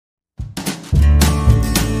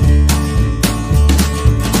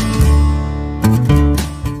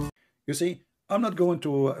You see, I'm not going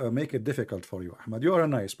to make it difficult for you, Ahmad. You are a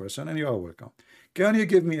nice person and you are welcome. Can you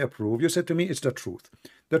give me a proof? You said to me it's the truth.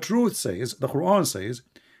 The truth says, the Quran says,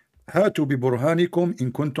 هاتوا ببرهانكم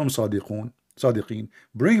إن كنتم صادقين.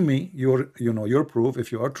 Bring me your proof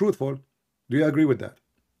if you are truthful. Do you agree with that?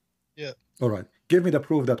 Yeah. All right. Give me the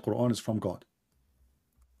proof that Quran is from God.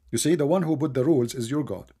 You see, the one who put the rules is your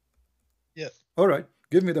God. Yeah. All right.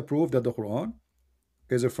 Give me the proof that the Quran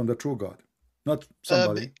is from the true God, not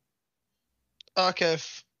somebody. Okay,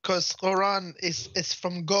 because Quran is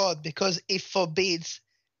from God, because it forbids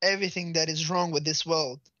everything that is wrong with this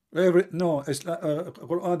world. No,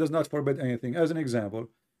 Quran does not forbid anything. As an example,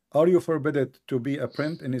 are you forbidden to be a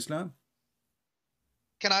prince in Islam?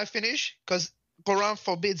 Can I finish? Because Quran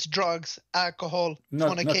forbids drugs, alcohol,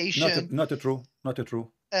 fornication. Not true. Not true.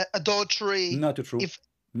 Adultery. Not true.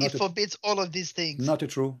 It forbids all of these things. Not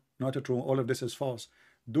true. Not true. All of this is false.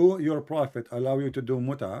 Do your prophet allow you to do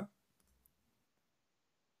muta?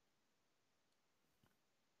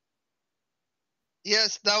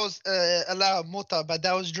 Yes, that was allowed muta, but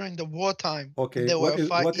that was during the wartime. Okay,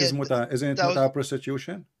 what is muta? Isn't it muta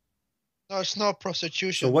prostitution? No, it's not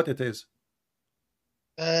prostitution. So what it is?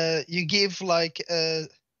 You give like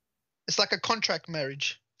it's like a contract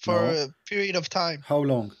marriage for a period of time. How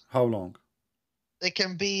long? How long? It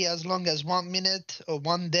can be as long as 1 minute or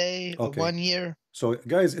 1 day or 1 year. So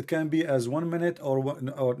guys, it can be as 1 minute or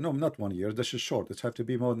no, not 1 year. This is short. It has to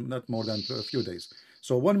be not more than a few days.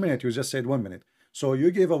 So 1 minute, you just said 1 minute. So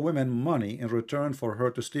you give a woman money in return for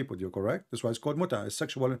her to sleep with you, correct? That's why it's called muta. It's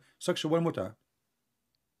sexual muta.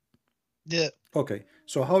 Yeah. Okay.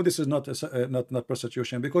 So how this is not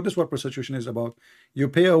prostitution? Because this is what prostitution is about. You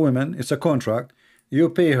pay a woman. It's a contract. You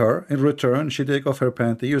pay her in return. She take off her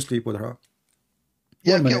panty. You sleep with her.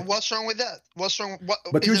 Yeah. Okay. What's wrong with that? What's wrong?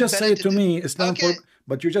 But you just said to me Islam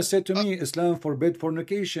But you just said to me Islam forbid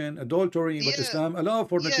fornication, adultery. But Islam allow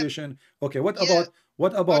fornication. Okay. What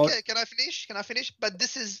about? Okay. Can I finish? Can I finish? But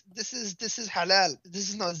this is halal. This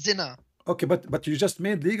is not zina. Okay, but you just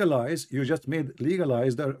made legalize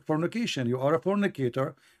the fornication. You are a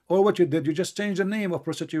fornicator, or what you did, you just changed the name of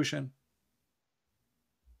prostitution.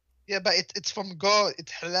 Yeah, but it's from God.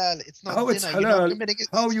 It's halal. It's not how zina. It's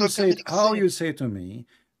halal? How you say to me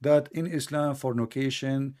that in Islam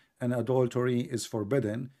fornication and adultery is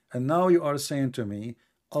forbidden, and now you are saying to me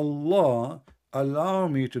Allah allow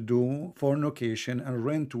me to do fornication and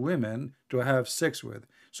rent women to have sex with.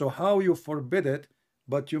 So how you forbid it,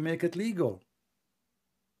 but you make it legal?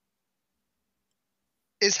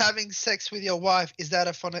 Is having sex with your wife, is that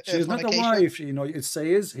a fornication? She's not a wife. You know, it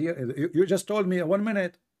says here, you just told me 1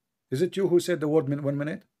 minute. Is it you who said the word 1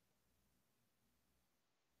 minute?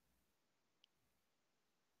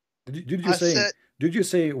 Did you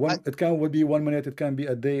say one? It would be 1 minute. It can be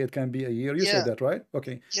a day. It can be a year. You said that, right?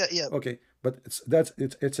 Okay. Yeah. Okay, but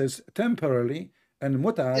it says temporarily, and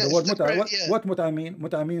muta. The word muta. What muta mean?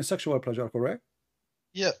 Muta means sexual pleasure, correct?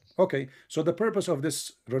 Yeah. Okay. So the purpose of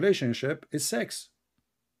this relationship is sex.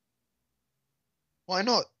 Why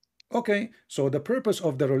not? Okay. So the purpose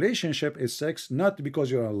of the relationship is sex, not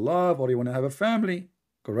because you're in love or you want to have a family,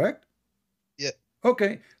 correct? Yeah.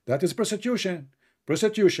 Okay. That is prostitution.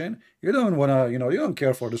 Prostitution, you don't want to, you don't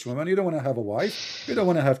care for this woman. You don't want to have a wife. You don't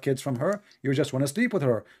want to have kids from her. You just want to sleep with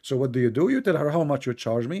her. So what do? You tell her how much you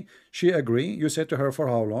charge me. She agree. You say to her for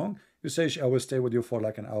how long. You say, I will stay with you for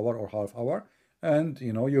like an hour or half hour. And,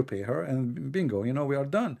 you pay her and bingo, we are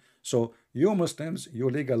done. So you Muslims, you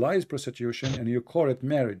legalize prostitution and you call it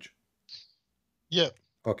marriage. Yeah.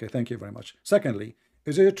 Okay, thank you very much. Secondly,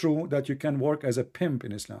 is it true that you can work as a pimp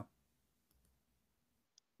in Islam?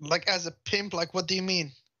 Like as a pimp, like what do you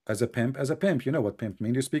mean? As a pimp, you know what pimp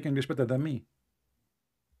means. You speak English better than me.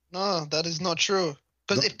 No, that is not true.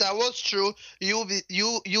 Because if that was true, you'll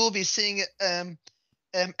be seeing it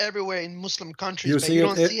everywhere in Muslim countries. You see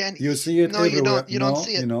it everywhere. You don't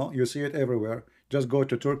see it. You see it everywhere. Just go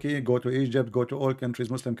to Turkey, go to Egypt, go to all countries,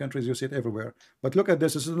 Muslim countries. You see it everywhere. But look at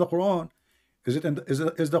this. This is in the Quran. Is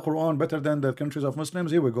the Quran better than the countries of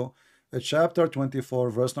Muslims? Here we go. Chapter 24,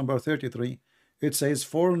 verse number 33. It says,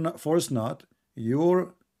 force not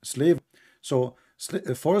your slave. So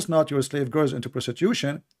force not your slave girls into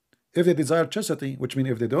prostitution if they desire chastity, which means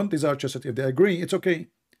if they don't desire chastity, if they agree, it's okay.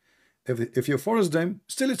 If you force them,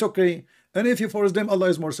 still it's okay. And if you force them, Allah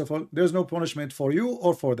is merciful. There's no punishment for you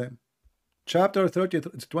or for them. Chapter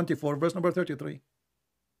 24, verse number 33.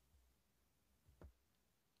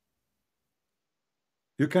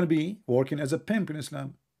 You can be working as a pimp in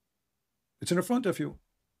Islam. It's in front of you.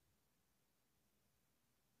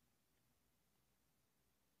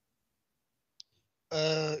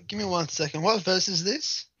 Give me 1 second. What verse is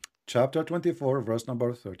this? chapter 24, verse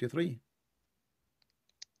number 33.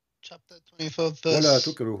 Chapter 24, ولا verse.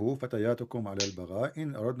 تكرهوا فتياتكم على البغاء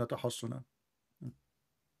إن أردنا تحصنا.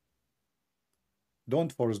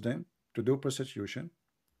 Don't force them to do prostitution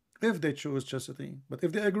if they choose chastity. But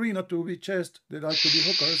if they agree not to be chaste, they like to be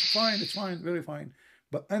hookers, fine, it's fine, very fine.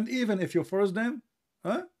 But and even if you force them,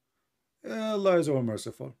 huh? Allah is all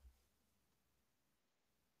merciful.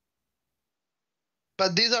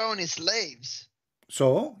 But these are only slaves.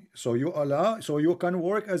 So you can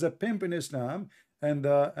work as a pimp in Islam, and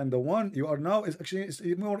the one you are now is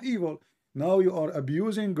more evil. Now you are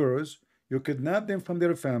abusing girls, you kidnap them from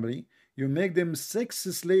their family, you make them sex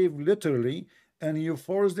slave literally, and you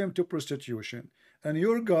force them to prostitution. And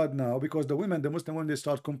your God now, because the Muslim women, they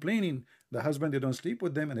start complaining, the husband, they don't sleep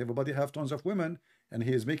with them, and everybody have tons of women, and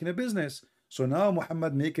he is making a business. So now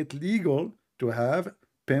Muhammad make it legal to have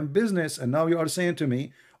pimp business. And now you are saying to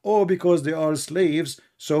me, oh, because they are slaves,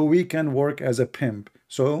 so we can work as a pimp.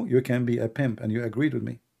 So you can be a pimp, and you agreed with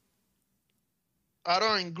me. I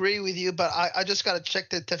don't agree with you, but I just got to check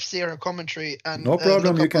the tafsir and commentary. And no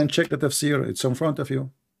problem, you can on... check the tafsir, it's in front of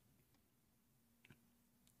you.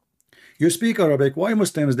 You speak Arabic. Why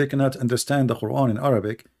Muslims, they cannot understand the Quran in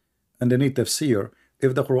Arabic and they need tafsir?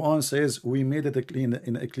 If the Quran says we made it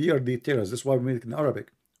in a clear details, that's why we made it in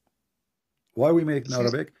Arabic. Why we make it in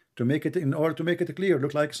Arabic? To make it, in order to make it clear.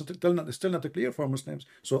 Look like it's still not clear for Muslims.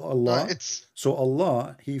 So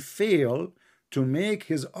Allah, He failed to make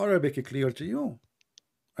His Arabic clear to you.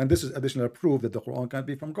 And this is additional proof that the Quran can't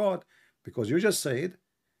be from God, because you just said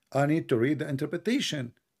I need to read the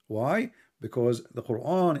interpretation. Why? Because the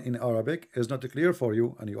Quran in Arabic is not clear for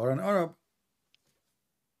you, and you are an Arab.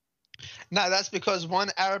 No, that's because one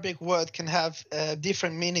Arabic word can have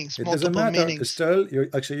different meanings. It doesn't matter. Still, you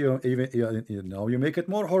make it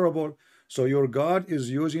more horrible. So your God is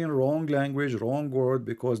using wrong language, wrong word,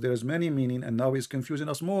 because there is many meaning, and now He's confusing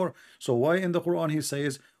us more. So why in the Quran He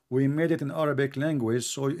says we made it in Arabic language,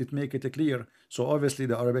 so it make it clear? So obviously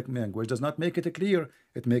the Arabic language does not make it clear;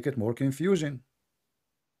 it make it more confusing.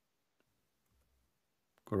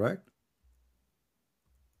 Correct?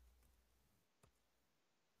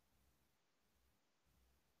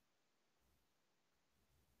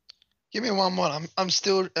 Give me one more. I'm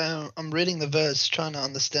still I'm reading the verse, trying to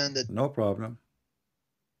understand it. No problem.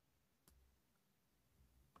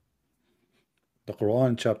 The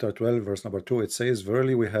Quran chapter 12 verse number 2, it says,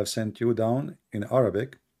 verily we have sent you down in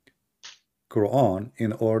Arabic Quran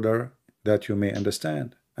in order that you may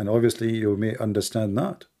understand. And obviously you may understand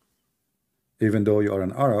not, even though you are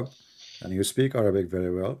an Arab and you speak Arabic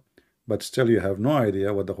very well, but still you have no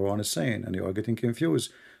idea what the Quran is saying, and you are getting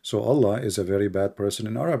confused. So Allah is a very bad person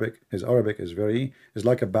in Arabic. His Arabic is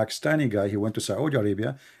like a Pakistani guy. He went to Saudi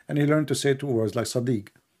Arabia and he learned to say two words like Sadiq.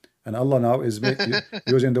 And Allah now is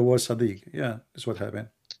using the word Sadiq. Yeah, that's what happened.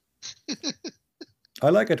 I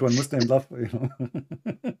like it when Muslims laugh, you know.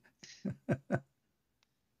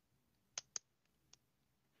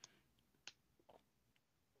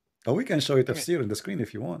 Oh, we can show you tafsir on the screen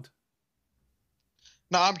if you want.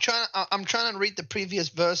 No, I'm trying to read the previous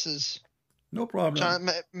verses. No problem.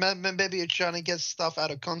 Maybe you're trying to get stuff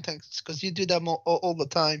out of context, because you do that all the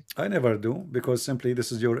time. I never do, because simply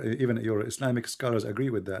this is even your Islamic scholars agree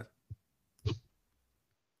with that.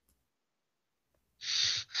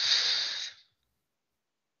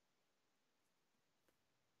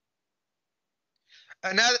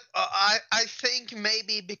 Another, I think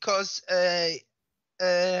maybe because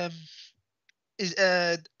Allah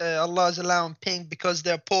is allowing pink because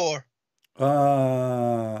they're poor.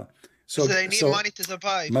 So they need money to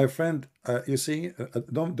survive. My friend, you see,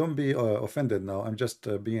 don't be offended now. I'm just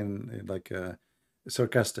being like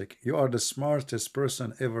sarcastic. You are the smartest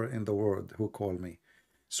person ever in the world who called me.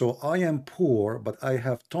 So I am poor, but I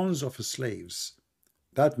have tons of slaves.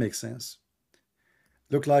 That makes sense.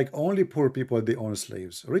 Look like only poor people, they own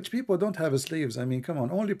slaves. Rich people don't have slaves. I mean, come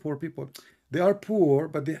on, only poor people. They are poor,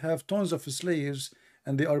 but they have tons of slaves,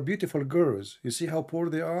 and they are beautiful girls. You see how poor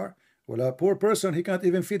they are? Well, a poor person, he can't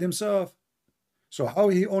even feed himself. So how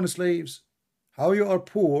he owns slaves? How you are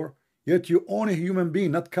poor, yet you own a human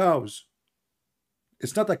being, not cows.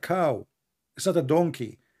 It's not a cow. It's not a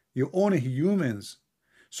donkey. You own humans.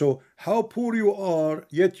 So how poor you are,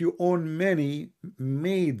 yet you own many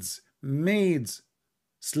maids,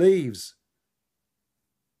 slaves.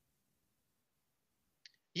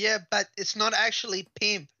 Yeah, but it's not actually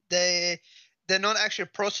pimp. They're not actually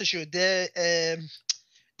prostitute.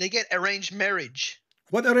 They get arranged marriage.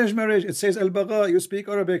 What arranged marriage? It says al-bagha. You speak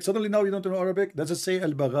Arabic. Suddenly now you don't know Arabic. Does it say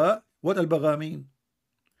al-bagha? What al-bagha mean?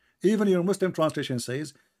 Even your Muslim translation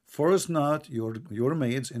says, force not your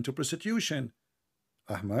maids into prostitution.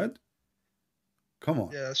 Ahmad, Come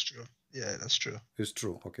on. Yeah, that's true. Yeah, that's true. It's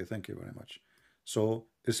true. Okay, thank you very much. So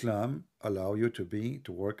Islam allow you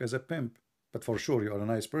to work as a pimp, but for sure you are a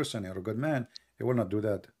nice person, you're a good man. He will not do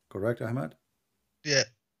that. Correct, Ahmad? Yeah.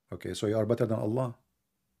 Okay, so you are better than Allah.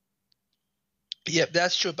 Yep,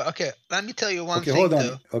 that's true. But okay, let me tell you one Okay, thing hold on.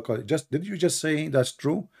 though. Okay, did you just say that's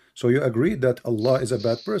true? So you agree that Allah is a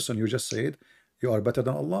bad person. You just said you are better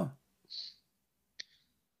than Allah.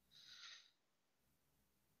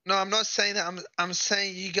 No, I'm not saying that. I'm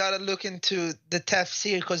saying you gotta look into the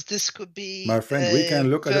tafsir, because this could be My friend, we a can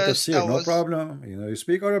look at the verse tafsir, that no was. problem. You know, you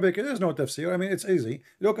speak Arabic, there's no tafsir. I mean, it's easy.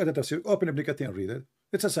 Look at the tafsir, open Ibn Kathir and read it.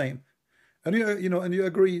 It's the same. And you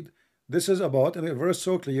agreed. This is about, and the verse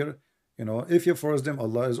so clear, if you force them,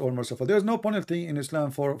 Allah is all merciful. There's no penalty in Islam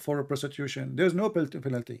for prostitution. There's no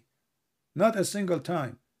penalty. Not a single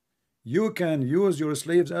time. You can use your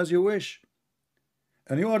slaves as you wish.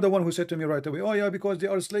 And you are the one who said to me right away, oh yeah, because they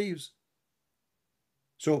are slaves.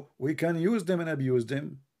 So we can use them and abuse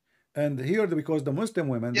them. And here, because the Muslim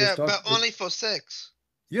women, Yeah, but only for sex.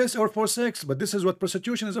 Yes, or for sex. But this is what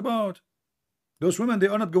prostitution is about. Those women, they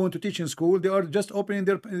are not going to teach in school. They are just opening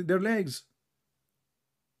their legs.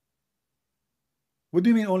 What do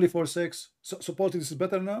you mean only for sex? So, supposedly this is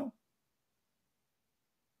better now?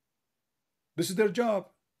 This is their job.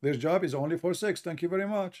 Their job is only for sex. Thank you very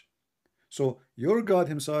much. So your God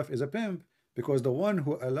himself is a pimp, because the one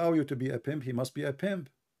who allow you to be a pimp, he must be a pimp.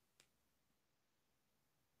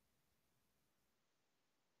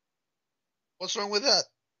 What's wrong with that?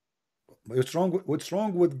 What's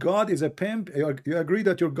wrong with God is a pimp? You agree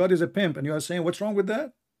that your God is a pimp, and you are saying what's wrong with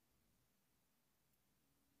that?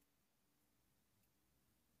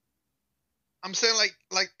 I'm saying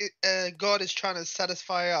God is trying to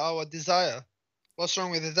satisfy our desire. What's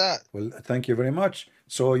wrong with that? Well, thank you very much.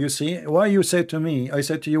 So you see, why you said to me, I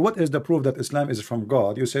said to you, what is the proof that Islam is from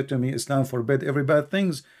God? You said to me, Islam forbid every bad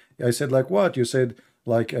things. I said, like what? You said,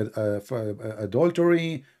 like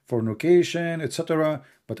adultery, fornication, etc.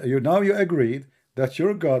 But now you agreed that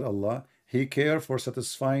your God, Allah, He cares for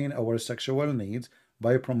satisfying our sexual needs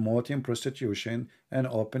by promoting prostitution and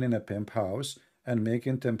opening a pimp house and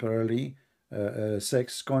making temporarily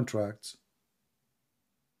sex contracts.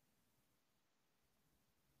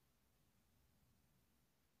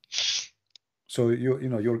 So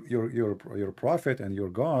your prophet and your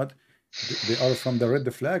God, they are from the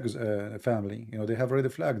red flags family. They have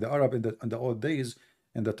red flag. The Arab in the old days,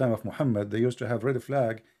 in the time of Muhammad, they used to have red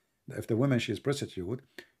flag. If the woman she is prostitute,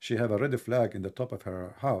 she have a red flag in the top of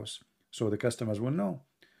her house, so the customers will know.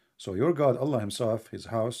 So your God, Allah Himself, His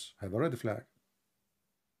house have a red flag.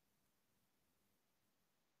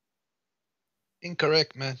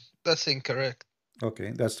 Incorrect, man. That's incorrect.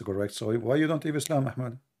 Okay, that's correct. So why you don't leave Islam,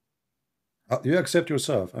 Ahmad? You accept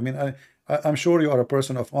yourself. I mean, I'm sure you are a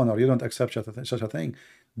person of honor. You don't accept such a thing.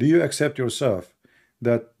 Do you accept yourself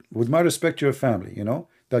that, with my respect to your family,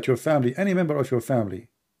 that your family, any member of your family,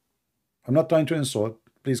 I'm not trying to insult,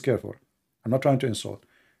 please careful. I'm not trying to insult.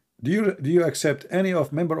 Do you accept any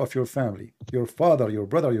member of your family, your father, your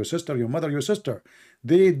brother, your sister, your mother, your sister,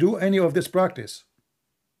 they do any of this practice?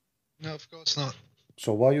 No, of course not.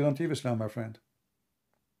 So why you don't leave Islam, my friend?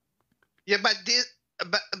 Yeah, but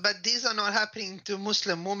these are not happening to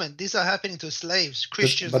Muslim women. These are happening to slaves,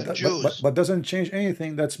 Christians, and Jews. But doesn't change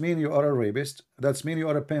anything. That's mean you are a rapist. That's mean you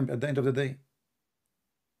are a pimp at the end of the day.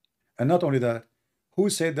 And not only that, who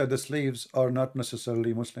said that the slaves are not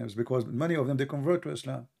necessarily Muslims? Because many of them, they convert to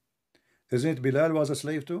Islam. Isn't it Bilal was a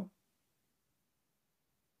slave too?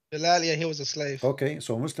 Bilal, yeah, he was a slave. Okay,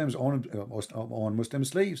 so Muslims own Muslim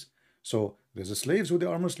slaves. So there's slaves who they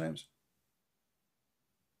are Muslims.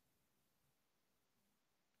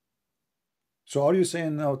 So are you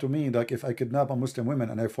saying now to me that if I kidnap a Muslim woman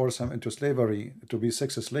and I force him into slavery to be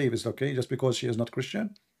sex slave, is okay just because she is not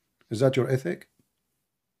Christian? Is that your ethic?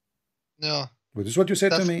 No. But this is what you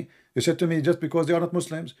said to me. You said to me, just because they are not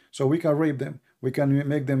Muslims, so we can rape them, we can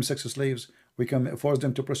make them sex slaves, we can force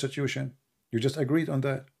them to prostitution. You just agreed on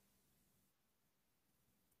that.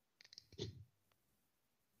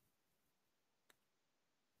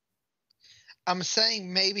 I'm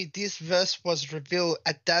saying maybe this verse was revealed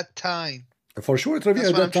at that time. For sure, it's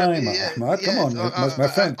revealed at that time, Ahmad. Come on, my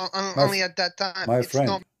friend. Only at that time. My it's friend,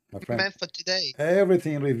 not my friend. meant for today.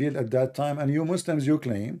 Everything revealed at that time, and you Muslims, you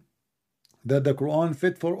claim that the Quran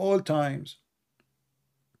fit for all times.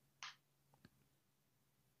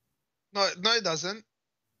 No, it doesn't.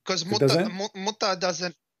 Because Mutta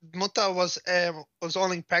doesn't. Mutta was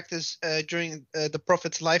only practiced during the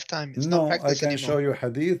Prophet's lifetime. It's not practiced anymore. I can anymore. show you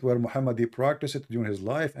hadith where Muhammad practiced it during his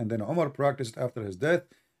life, and then Umar practiced it after his death,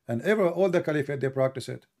 and all the caliphate they practice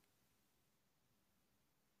it.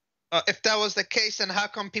 If that was the case, then how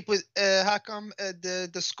come people,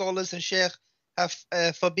 the scholars and sheikh have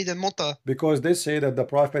forbidden muta? Because they say that the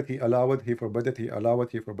prophet, he allowed it, he forbid it, he allowed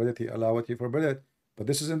it, he forbid it, he allowed it, he forbid it. But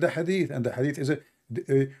this is in the hadith, and the hadith is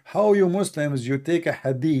how you Muslims, you take a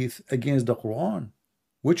hadith against the Quran.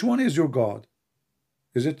 Which one is your God?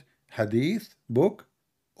 Is it hadith book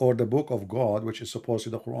or the book of God, which is supposed to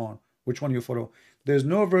be the Quran? Which one you follow? There's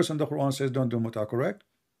no verse in the Quran says don't do muta, correct?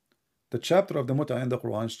 The chapter of the muta in the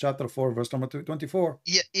Quran is chapter 4, verse number 24.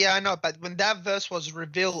 Yeah, I know. But when that verse was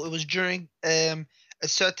revealed, it was during a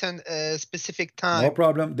certain specific time. No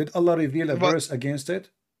problem. Did Allah reveal a verse against it?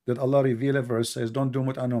 Did Allah reveal a verse says don't do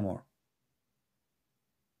muta no more?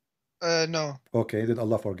 No. Okay. Did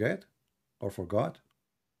Allah forget or forgot?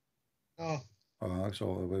 No.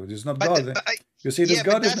 So it's not God. You see, this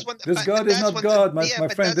God is not God, my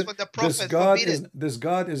friend. This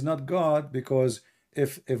God is not God, because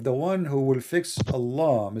if the one who will fix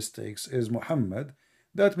Allah mistakes is Muhammad,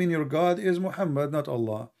 that means your God is Muhammad, not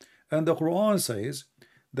Allah. And the Quran says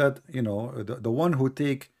that, you know, the one who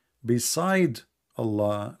take beside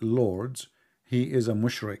Allah lords, he is a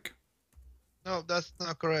mushrik. No, that's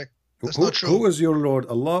not correct. That's not true. Who is your Lord,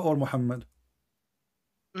 Allah or Muhammad?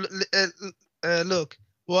 Look,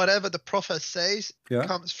 whatever the prophet says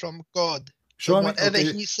comes from God. Show me, whatever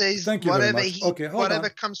he says, whatever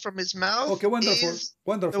comes from his mouth is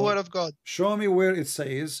the word of God. Show me where it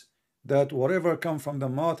says that whatever comes from the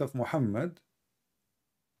mouth of Muhammad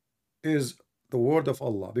is the word of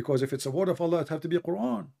Allah. Because if it's a word of Allah, it has to be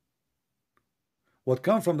Quran. What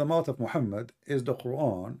comes from the mouth of Muhammad is the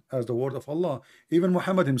Quran as the word of Allah. Even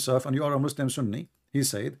Muhammad himself, and you are a Muslim Sunni, he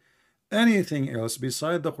said, anything else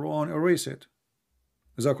beside the Quran, erase it.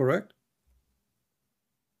 Is that correct?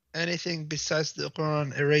 Anything besides the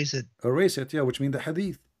Quran, erase it. Erase it, yeah, which means the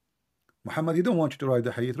hadith. Muhammad, he don't want you to write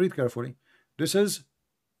the hadith. Read carefully. This is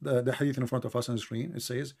the hadith in front of us on the screen. It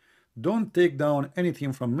says, don't take down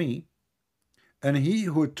anything from me, and he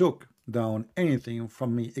who took down anything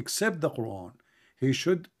from me except the Quran, he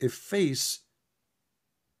should efface.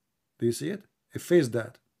 Do you see it? Efface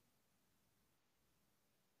that.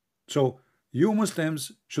 So you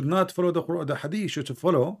Muslims should not follow the Quran, the hadith. You should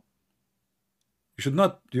follow. You should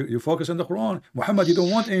not. You focus on the Quran. Muhammad, you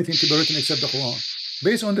don't want anything to be written except the Quran,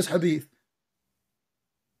 based on this hadith.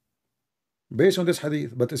 Based on this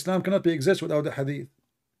hadith, but Islam cannot be exist without the hadith.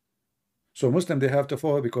 So Muslim, they have to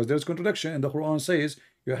follow, because there's contradiction. And the Quran says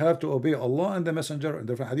you have to obey Allah and the Messenger. And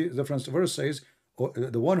the hadith, the first verse says,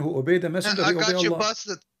 the one who obeyed the Messenger, I got you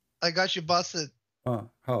busted. I got you busted.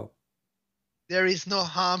 How? There is no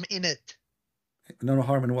harm in it. No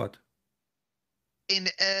harm in what? In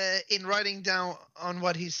writing down on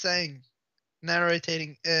what he's saying,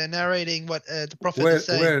 narrating what the Prophet is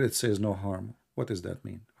saying. Where it says no harm, what does that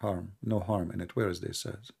mean? Harm, no harm in it. Where is this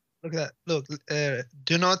says? Look at that. Look,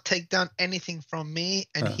 do not take down anything from me,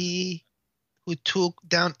 and he who took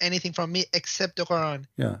down anything from me except the Quran,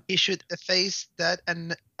 he should efface that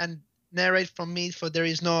and narrate from me, for there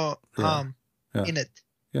is no harm in it.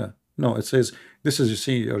 No, it says, this is, you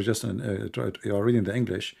see, you're just you're reading the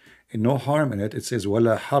English, no harm in it. It says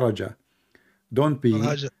wala haraja. Don't be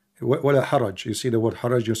wala haraj. You see the word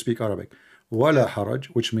haraj, you speak Arabic. Wala haraj,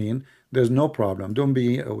 which means there's no problem.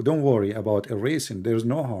 Don't worry about erasing. There's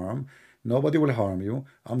no harm. Nobody will harm you.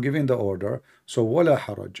 I'm giving the order. So wala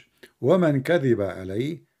haraj. Waman kadhiba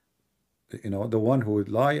alay, you know, the one who would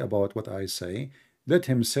lie about what I say, let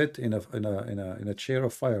him sit in a chair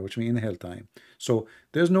of fire, which means in hell time. So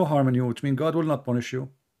there's no harm in you, which means God will not punish you.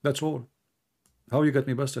 That's all. How you got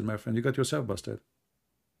me busted, my friend? You got yourself busted.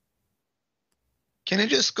 Can you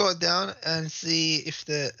just go down and see if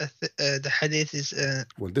the hadith is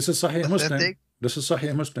well, this is Sahih authentic? Muslim. This is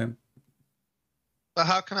Sahih Muslim. But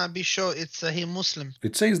how can I be sure it's Sahih Muslim?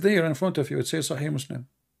 It says there in front of you. It says Sahih Muslim.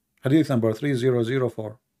 Hadith number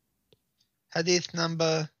 3004. Hadith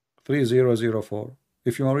number 3004.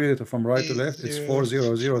 If you want to read it from right to left, it's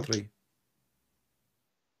 4003.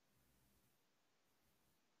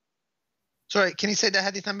 Sorry, can you say the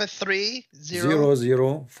hadith number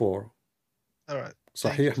 3004? All right.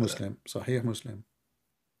 Sahih Muslim. Sahih Muslim.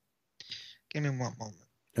 Give me one moment.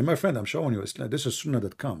 And my friend, I'm showing you. This is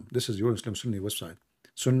sunnah.com. This is your Muslim Sunni website.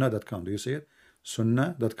 Sunnah.com. Do you see it?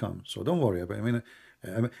 Sunnah.com. So don't worry about it. I mean,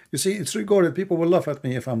 you see, it's recorded. People will laugh at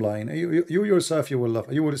me if I'm lying. You yourself, you will laugh.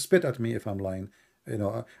 You will spit at me if I'm lying. You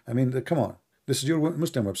know, I mean, come on. This is your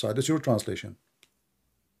Muslim website. This is your translation.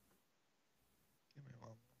 Give me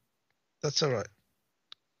one. That's all right.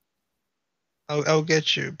 I'll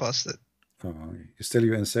get you busted. Oh, still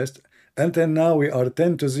you insist? Until now, we are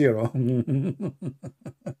 10-0.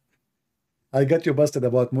 I got you busted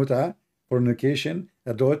about muta, fornication,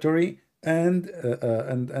 adultery,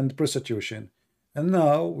 and prostitution. And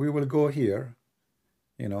now we will go here.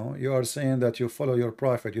 You know, you are saying that you follow your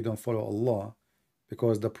prophet, you don't follow Allah,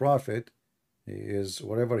 because the prophet is,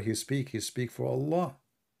 whatever he speak for Allah.